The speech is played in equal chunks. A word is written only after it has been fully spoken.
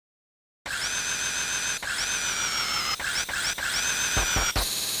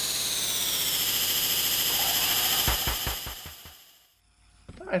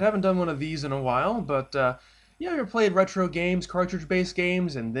Alright, haven't done one of these in a while, but you ever played retro games, cartridge-based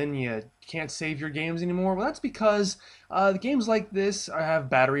games, and then you can't save your games anymore? Well, that's because the games like this have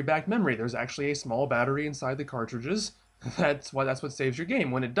battery-backed memory. There's actually a small battery inside the cartridges. That's what saves your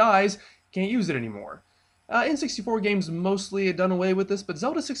game. When it dies, you can't use it anymore. N64 games mostly done away with this, but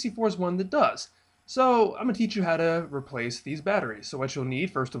Zelda 64 is one that does. So I'm going to teach you how to replace these batteries. So what you'll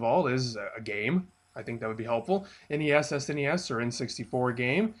need, first of all, is a game. I think that would be helpful. NES, SNES, or N64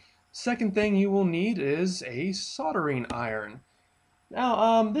 game. Second thing you will need is a soldering iron.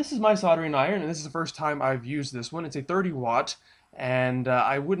 Now, this is my soldering iron, and this is the first time I've used this one. It's a 30 watt, and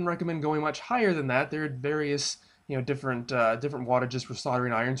I wouldn't recommend going much higher than that. There are various, different wattages for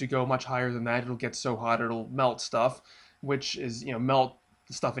soldering irons. You go much higher than that, it'll get so hot it'll melt stuff, which is, melt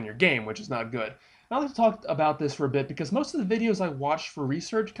the stuff in your game, which is not good. Now let's talk about this for a bit, because most of the videos I watched for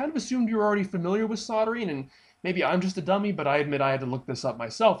research kind of assumed you were already familiar with soldering, and maybe I'm just a dummy, but I admit I had to look this up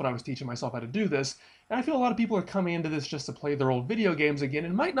myself when I was teaching myself how to do this, and I feel a lot of people are coming into this just to play their old video games again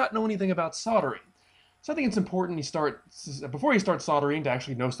and might not know anything about soldering. So I think it's important before you start soldering to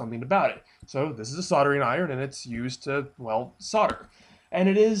actually know something about it. So this is a soldering iron, and it's used to, well, solder. And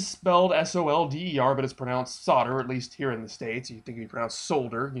it is spelled S-O-L-D-E-R, but it's pronounced solder, at least here in the States. You think it'd be pronounced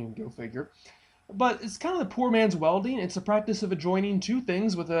solder, you can go figure. But it's kind of the poor man's welding. It's a practice of adjoining two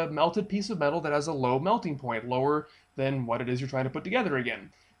things with a melted piece of metal that has a low melting point, lower than what it is you're trying to put together again.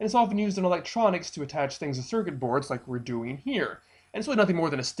 And it's often used in electronics to attach things to circuit boards like we're doing here. And it's really nothing more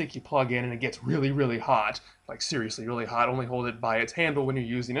than a stick you plug in and it gets really, really hot. Like seriously, really hot. Only hold it by its handle when you're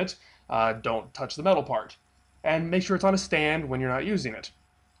using it. Don't touch the metal part. And make sure it's on a stand when you're not using it.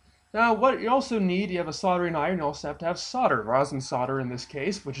 Now, what you also need, you have a soldering iron, you also have to have solder, rosin solder in this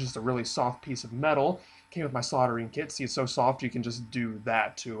case, which is just a really soft piece of metal. Came with my soldering kit. See, it's so soft you can just do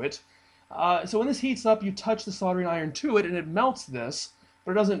that to it. So when this heats up, you touch the soldering iron to it, and it melts this,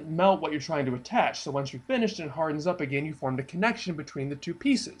 but it doesn't melt what you're trying to attach. So once you're finished and it hardens up again, you formed a connection between the two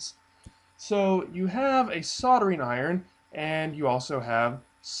pieces. So you have a soldering iron, and you also have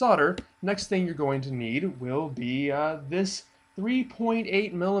solder. Next thing you're going to need will be this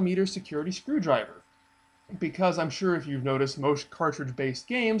 3.8 millimeter security screwdriver, because I'm sure if you've noticed most cartridge-based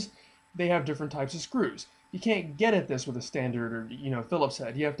games, they have different types of screws. You can't get at this with a standard or Phillips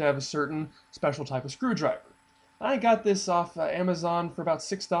head. You have to have a certain special type of screwdriver. I got this off Amazon for about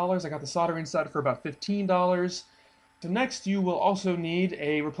 $6. I got the soldering set for about $15. So next you will also need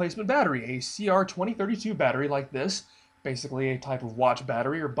a replacement battery, a CR2032 battery like this, basically a type of watch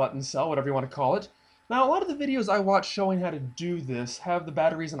battery or button cell, whatever you want to call it. Now, a lot of the videos I watch showing how to do this have the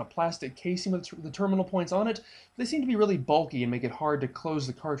batteries in a plastic casing with the terminal points on it. They seem to be really bulky and make it hard to close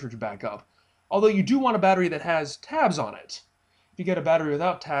the cartridge back up. Although you do want a battery that has tabs on it. If you get a battery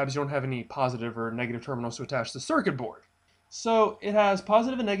without tabs, you don't have any positive or negative terminals to attach to the circuit board. So it has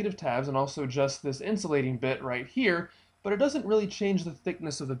positive and negative tabs and also just this insulating bit right here, but it doesn't really change the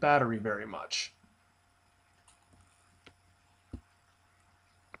thickness of the battery very much.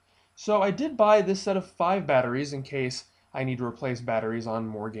 So I did buy this set of 5 batteries in case I need to replace batteries on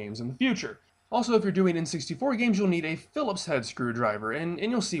more games in the future. Also, if you're doing N64 games, you'll need a Phillips head screwdriver, and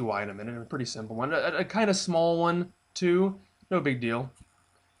you'll see why in a minute. A pretty simple one. A kind of small one, too. No big deal.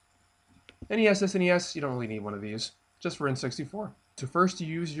 NES, SNES, you don't really need one of these. Just for N64. So first you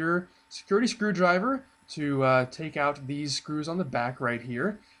use your security screwdriver to take out these screws on the back right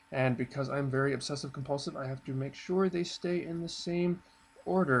here. And because I'm very obsessive compulsive, I have to make sure they stay in the same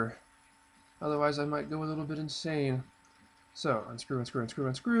order. Otherwise, I might go a little bit insane. So, unscrew, unscrew, unscrew,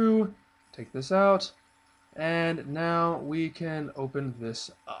 unscrew. Take this out. And now we can open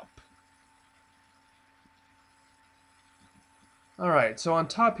this up. Alright, so on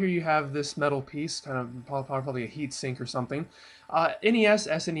top here you have this metal piece, kind of probably a heat sink or something. NES,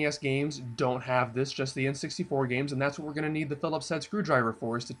 SNES games don't have this, just the N64 games, and that's what we're going to need the Phillips head screwdriver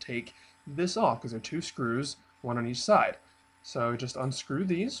for, is to take this off, because there are 2 screws, one on each side. So just unscrew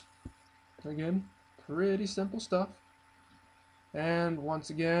these. Again, pretty simple stuff. And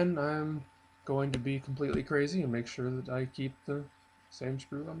once again, I'm going to be completely crazy and make sure that I keep the same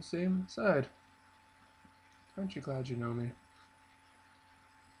screw on the same side. Aren't you glad you know me?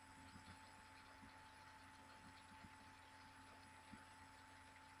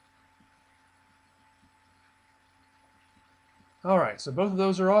 Alright, so both of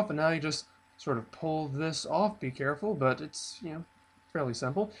those are off, and now you just sort of pull this off. Be careful, but it's, fairly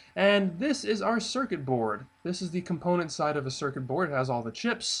simple. And this is our circuit board. This is the component side of a circuit board. It has all the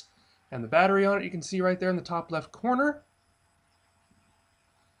chips and the battery on it. You can see right there in the top left corner.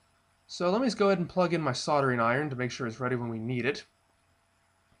 So let me just go ahead and plug in my soldering iron to make sure it's ready when we need it.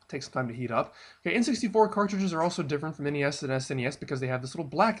 takes some time to heat up. Okay, N64 cartridges are also different from NES and SNES because they have this little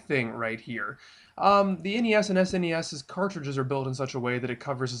black thing right here. The NES and SNES's cartridges are built in such a way that it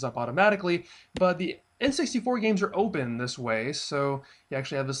covers this up automatically, but the N64 games are open this way, so you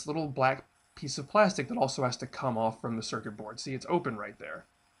actually have this little black piece of plastic that also has to come off from the circuit board. See, it's open right there.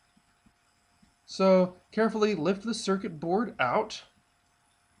 So carefully lift the circuit board out,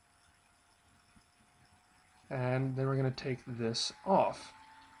 and then we're going to take this off.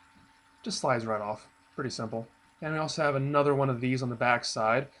 Just slides right off. Pretty simple. And we also have another one of these on the back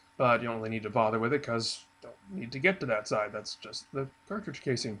side, but you don't really need to bother with it because you don't need to get to that side. That's just the cartridge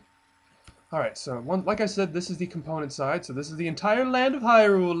casing. Alright, so like I said, this is the component side, so this is the entire land of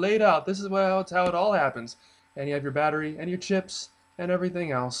Hyrule laid out. This is how it all happens. And you have your battery and your chips and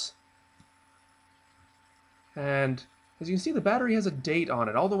everything else. And as you can see, the battery has a date on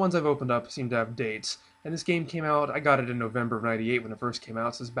it. All the ones I've opened up seem to have dates. And this game came out, I got it in November of 98 when it first came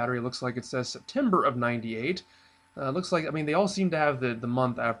out, so this battery looks like it says September of 98. Looks like, I mean, they all seem to have the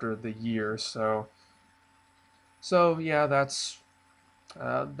month after the year, so yeah,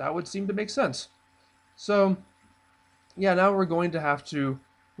 that would seem to make sense. So, yeah, now we're going to have to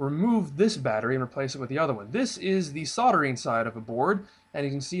remove this battery and replace it with the other one. This is the soldering side of a board, and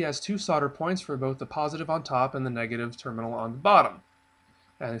you can see it has two solder points for both the positive on top and the negative terminal on the bottom.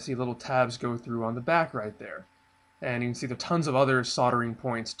 And you see little tabs go through on the back right there. And you can see there are tons of other soldering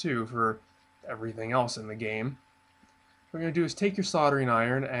points too for everything else in the game. What you're going to do is take your soldering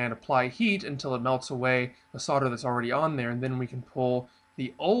iron and apply heat until it melts away the solder that's already on there, and then we can pull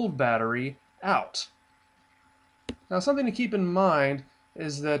the old battery out. Now something to keep in mind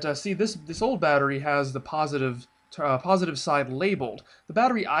is that, see, this old battery has the positive side labeled. The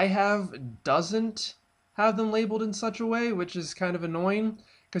battery I have doesn't have them labeled in such a way, which is kind of annoying,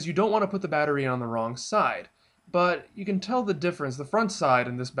 because you don't want to put the battery on the wrong side. But you can tell the difference. The front side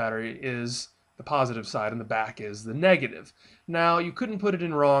in this battery is the positive side, and the back is the negative. Now, you couldn't put it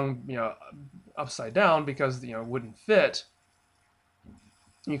in wrong, upside down, because, it wouldn't fit.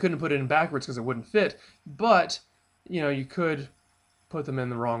 You couldn't put it in backwards because it wouldn't fit, but, you could put them in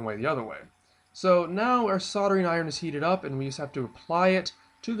the wrong way the other way. So now our soldering iron is heated up, and we just have to apply it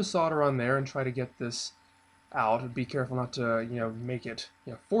to the solder on there and try to get this out. Be careful not to, make it,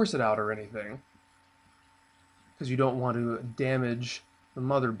 force it out or anything, because you don't want to damage the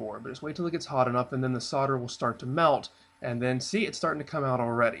motherboard. But just wait till it gets hot enough, and then the solder will start to melt, and then see, it's starting to come out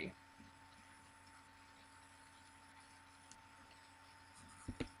already.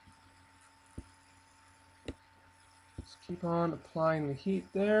 Just keep on applying the heat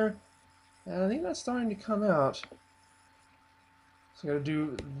there, and I think that's starting to come out. So you got to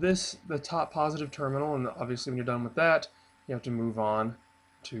do this, the top positive terminal, and obviously when you're done with that, you have to move on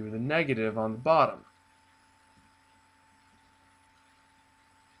to the negative on the bottom.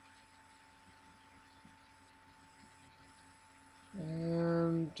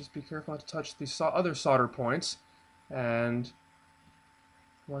 And just be careful not to touch the other solder points. And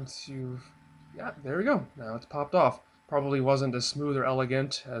once you've, yeah, there we go. Now it's popped off. Probably wasn't as smooth or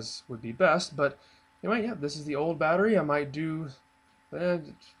elegant as would be best, but anyway, yeah, this is the old battery. I might do...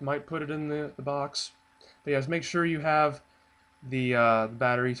 might put it in the box. But yeah, just make sure you have the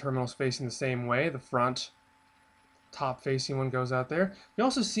battery terminals facing the same way. The front top facing one goes out there. You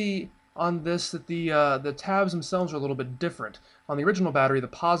also see on this that the tabs themselves are a little bit different. On the original battery, the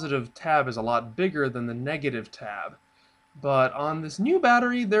positive tab is a lot bigger than the negative tab. But on this new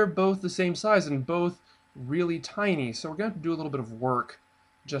battery, they're both the same size and both really tiny. So we're going to have to do a little bit of work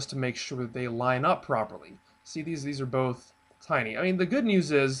just to make sure that they line up properly. See, these are both tiny. I mean, the good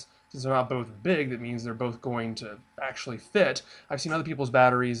news is, since they're not both big, that means they're both going to actually fit. I've seen other people's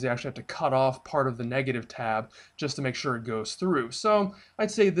batteries, they actually have to cut off part of the negative tab just to make sure it goes through. So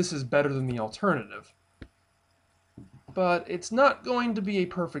I'd say this is better than the alternative. But it's not going to be a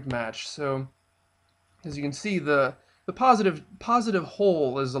perfect match. So as you can see, the positive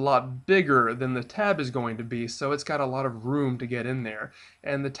hole is a lot bigger than the tab is going to be, so it's got a lot of room to get in there.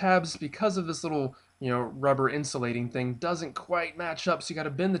 And the tabs, because of this little rubber insulating thing, doesn't quite match up, so you got to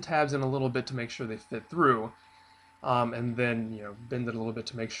bend the tabs in a little bit to make sure they fit through, and then bend it a little bit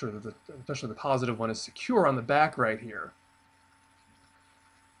to make sure that especially the positive one is secure on the back right here.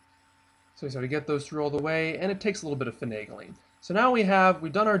 So we have to get those through all the way, and it takes a little bit of finagling. So now we've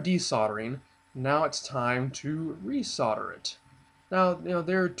done our desoldering. Now it's time to resolder it. Now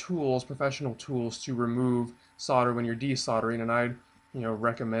there are tools, professional tools, to remove solder when you're desoldering, and I'd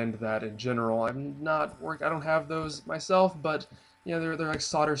recommend that in general. I don't have those myself, but they're like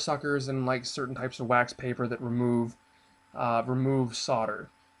solder suckers and like certain types of wax paper that remove solder.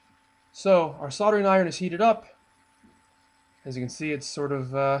 So our soldering iron is heated up, As you can see, it's sort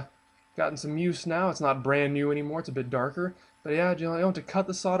of gotten some use now. It's not brand new anymore. It's a bit darker. But yeah, you don't have to cut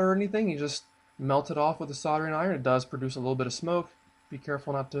the solder or anything. You just melt it off with a soldering iron. It does produce a little bit of smoke. Be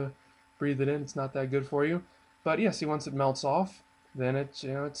careful not to breathe it in. It's not that good for you. But yeah, see, once it melts off, then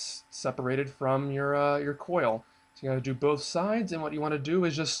it's separated from your coil. So you got to do both sides, and what you want to do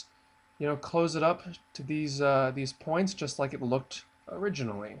is just close it up to these points, just like it looked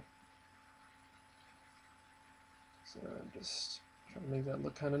originally. So I'm just trying to make that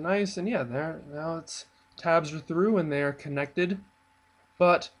look kind of nice, and yeah, there now its tabs are through and they are connected.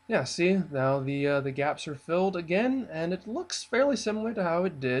 But yeah, see, now the gaps are filled again, and it looks fairly similar to how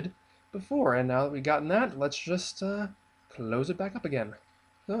it did before. And now that we've gotten that, let's just close it back up again.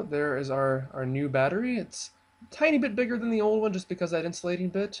 So there is our new battery. It's a tiny bit bigger than the old one just because of that insulating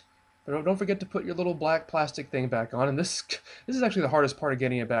bit. But don't forget to put your little black plastic thing back on. And this is actually the hardest part of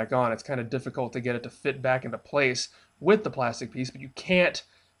getting it back on. It's kind of difficult to get it to fit back into place with the plastic piece, but you can't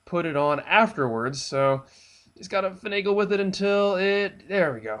put it on afterwards. So just gotta finagle with it until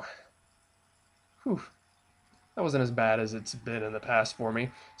there we go. Whew. That wasn't as bad as it's been in the past for me.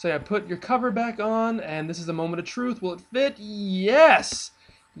 So yeah, put your cover back on, and this is the moment of truth. Will it fit? Yes!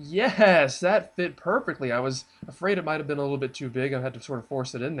 Yes, that fit perfectly. I was afraid it might have been a little bit too big. I had to sort of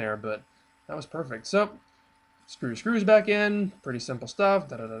force it in there, but that was perfect. So, screw your screws back in. Pretty simple stuff.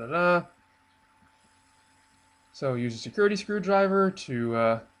 Da-da-da-da-da. So, use a security screwdriver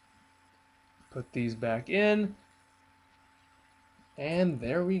to put these back in. And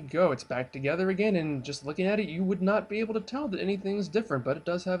there we go. It's back together again, and just looking at it, you would not be able to tell that anything's different, but it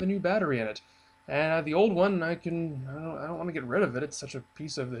does have a new battery in it. And the old one, I don't want to get rid of it. It's such a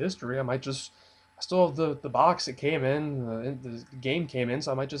piece of the history. I still have the box it came in, the game came in,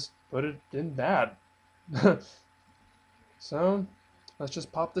 so I might just put it in that. So, let's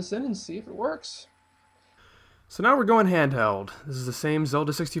just pop this in and see if it works. So now we're going handheld. This is the same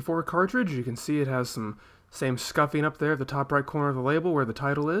Zelda 64 cartridge. You can see it has some same scuffing up there at the top right corner of the label where the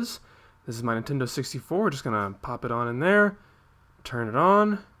title is. This is my Nintendo 64. We're just going to pop it on in there, turn it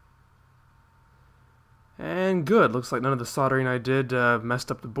on. And good. Looks like none of the soldering I did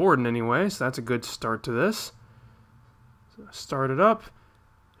messed up the board in any way, so that's a good start to this. So start it up.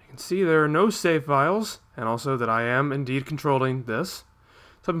 You can see there are no save files, and also that I am indeed controlling this.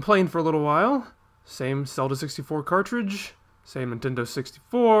 So I've been playing for a little while. Same Zelda 64 cartridge, same Nintendo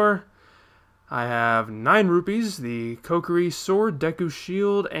 64. I have 9 rupees, the Kokiri sword, Deku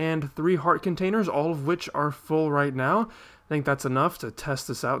shield, and 3 heart containers, all of which are full right now. I think that's enough to test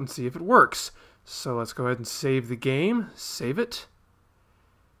this out and see if it works. So let's go ahead and save the game, save it,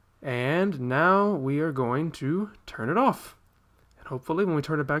 and now we are going to turn it off. And hopefully when we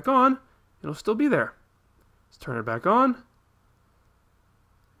turn it back on, it'll still be there. Let's turn it back on,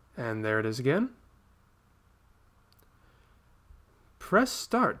 and there it is again. Press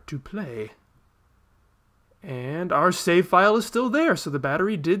start to play. And our save file is still there, so the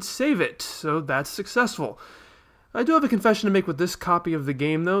battery did save it, so that's successful. I do have a confession to make with this copy of the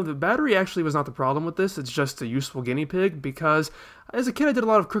game, though. The battery actually was not the problem with this. It's just a useful guinea pig, because as a kid I did a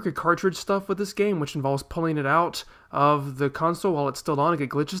lot of crooked cartridge stuff with this game, which involves pulling it out of the console while it's still on to get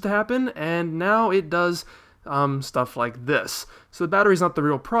glitches to happen, and now it does stuff like this. So the battery's not the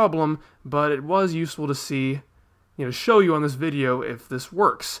real problem, but it was useful to see, show you on this video if this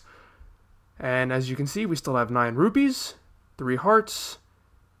works. And as you can see, we still have 9 rupees, 3 hearts,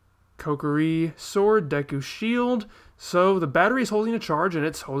 Kokiri sword, Deku shield. So the battery is holding a charge and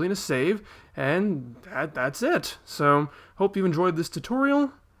it's holding a save, and that's it. So hope you enjoyed this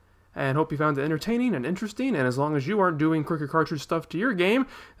tutorial, and hope you found it entertaining and interesting. And as long as you aren't doing crooked cartridge stuff to your game,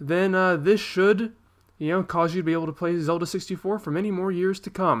 then this should cause you to be able to play Zelda 64 for many more years to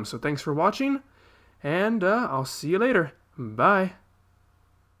come. So thanks for watching, and I'll see you later. Bye.